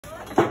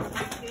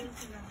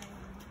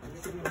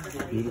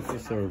Beautiful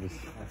service.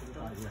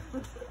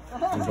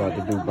 I'm about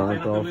to do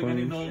burnt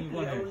offerings.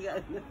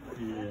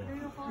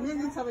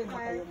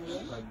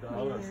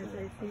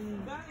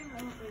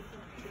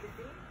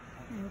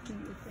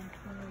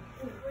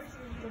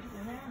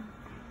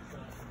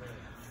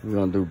 We're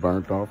going to do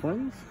burnt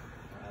offerings.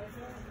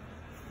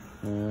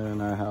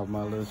 And I have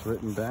my list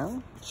written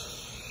down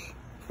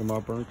for my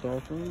burnt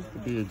offerings to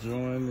be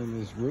joined in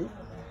this group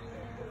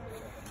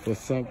for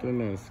something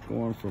that's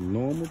going from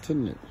normal to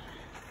new.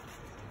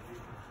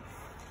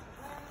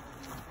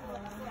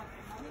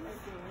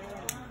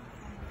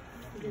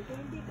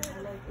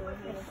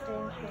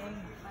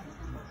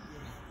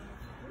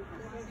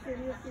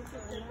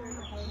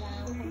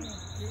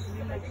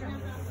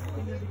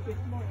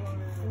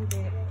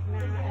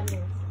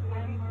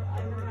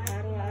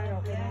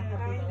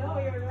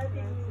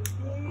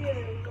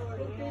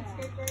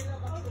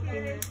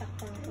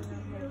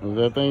 Is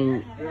that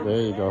thing?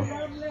 There you go.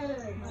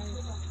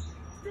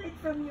 Straight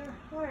from your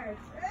heart.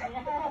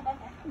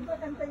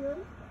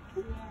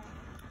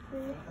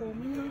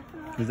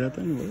 Is that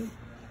thing good?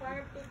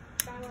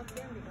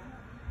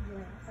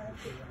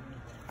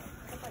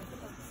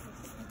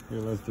 Here,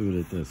 let's do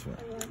it this way.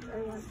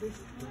 I want this.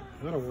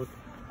 That'll work.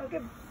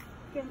 Okay.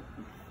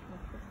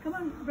 Come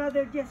on,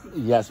 brother Jesse.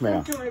 Yes,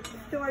 ma'am.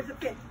 Towards the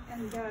pit.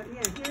 And yeah,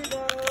 here we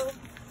go.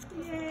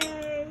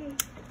 Yay!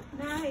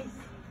 Nice.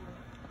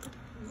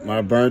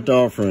 My burnt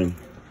offering.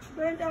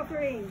 Burnt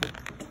offering.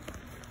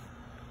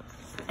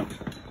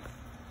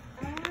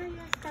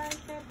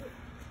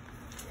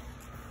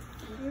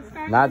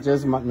 Not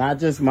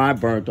just my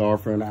burnt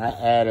offering. I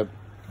added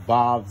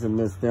Bob's and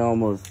Miss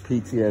Thelma's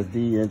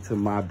PTSD into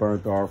my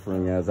burnt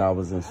offering as I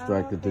was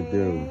instructed to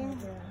do.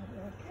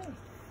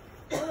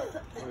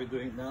 Are we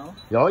doing it now?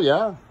 Oh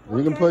yeah,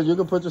 you can put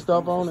your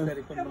stuff on it.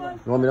 You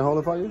want me to hold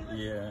it for you?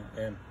 Yeah,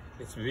 and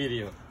it's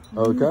video.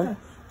 Okay.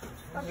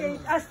 Okay,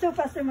 us too,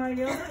 Pastor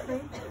Mario.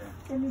 Okay.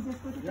 Can you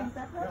just put it on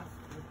that one?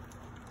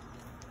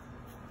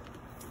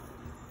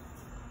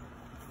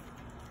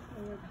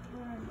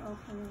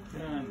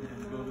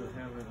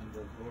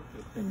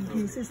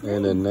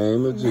 In the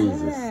name of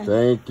Jesus,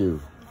 thank you.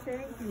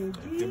 Thank you,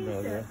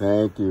 Jesus.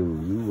 Thank you.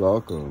 You're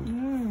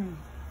welcome.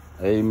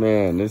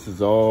 Amen. This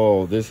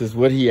is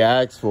what he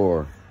asked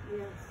for.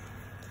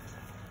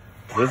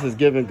 This is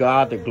giving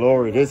God the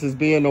glory. This is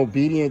being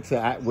obedient to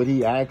what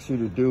he asked you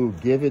to do.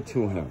 Give it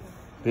to him.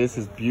 This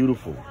is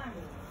beautiful.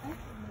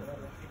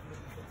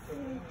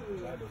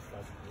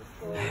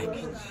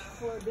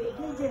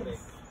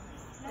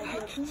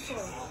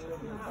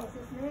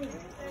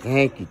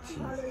 Thank you,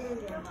 Jesus.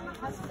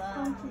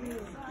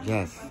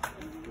 Yes.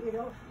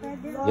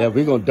 Yeah,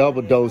 we're going to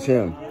double dose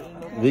him.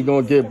 We're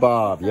going to get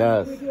Bob,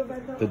 yes.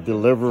 The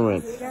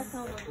deliverance.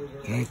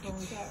 Thank you,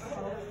 Jesus.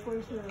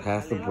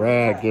 Pastor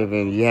Brad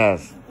giving,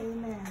 yes.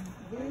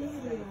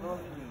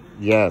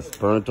 Yes,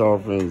 burnt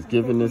offerings,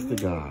 giving this to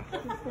God.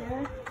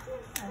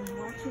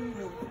 In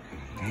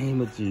the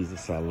name of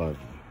Jesus, I love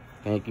you.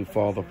 Thank you,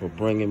 Father, for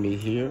bringing me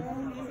here.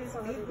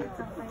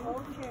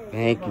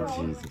 Thank you,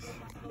 Jesus.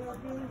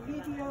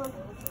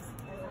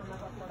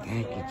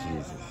 Thank you,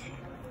 Jesus.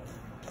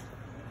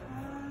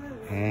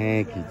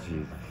 Thank you,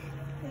 Jesus.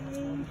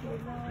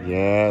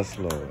 Yes,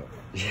 Lord.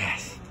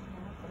 Yes.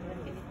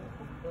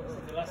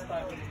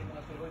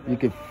 You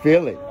can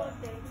feel it.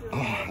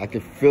 Oh, I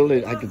can feel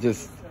it.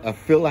 I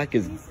feel like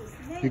you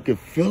can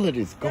feel it.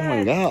 It's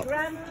going up.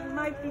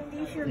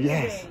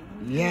 Yes.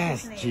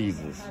 Yes,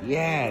 Jesus.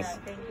 Yes.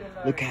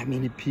 Look how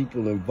many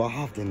people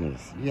involved in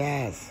this.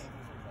 Yes.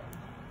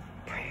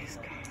 Praise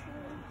God.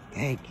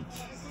 Thank you,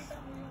 Jesus.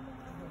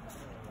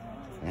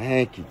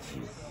 Thank you,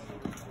 Jesus.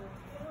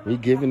 We're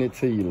giving it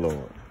to you,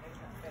 Lord.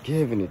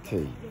 Giving it to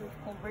you.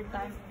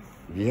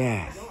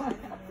 Yes.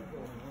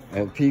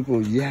 And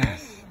people,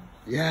 yes.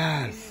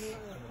 Yes.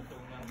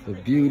 The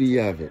beauty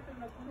of it.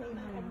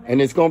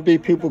 And it's going to be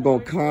people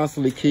going to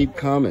constantly keep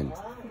coming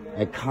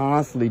and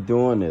constantly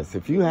doing this.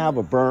 If you have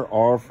a burnt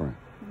offering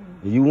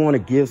and you want to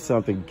give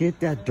something, get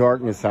that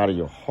darkness out of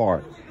your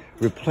heart.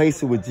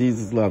 Replace it with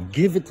Jesus' love.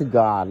 Give it to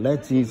God.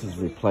 Let Jesus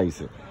replace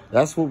it.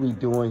 That's what we're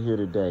doing here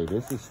today.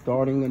 This is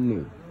starting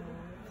anew.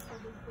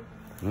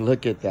 And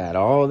look at that.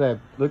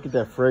 Look at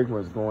that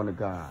fragrance going to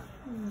God.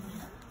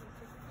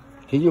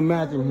 Can you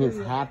imagine his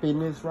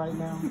happiness right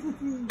now?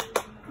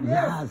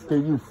 Yes.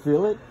 Can you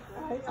feel it?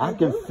 I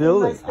can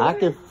feel it. I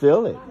can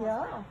feel it.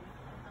 Yeah.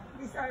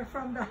 These are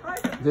from the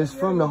heart. This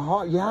from the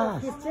heart,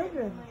 yes. His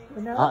children,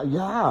 you know?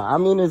 Yeah. I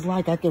mean, it's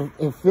like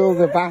it feels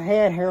if I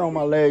had hair on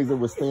my legs, it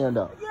would stand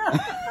up.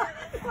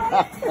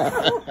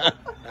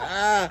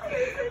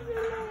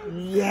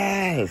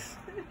 Yes.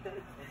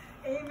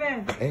 Amen.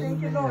 Amen.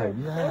 Thank you, Lord.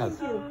 Yes.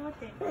 Thank you.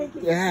 Thank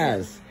you.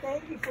 Yes.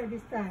 Thank you for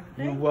this time.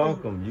 You're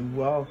welcome.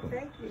 You're welcome.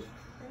 Thank you.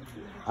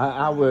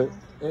 I would,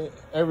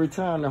 every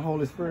time the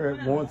Holy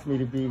Spirit wants me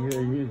to be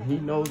here, he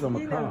knows I'm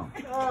going to come.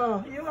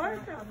 Oh, you are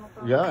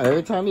coming. Yeah,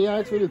 every time he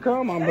asks me to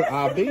come,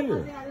 I'll be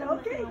here.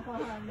 Okay.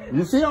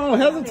 You see, I don't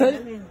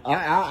hesitate.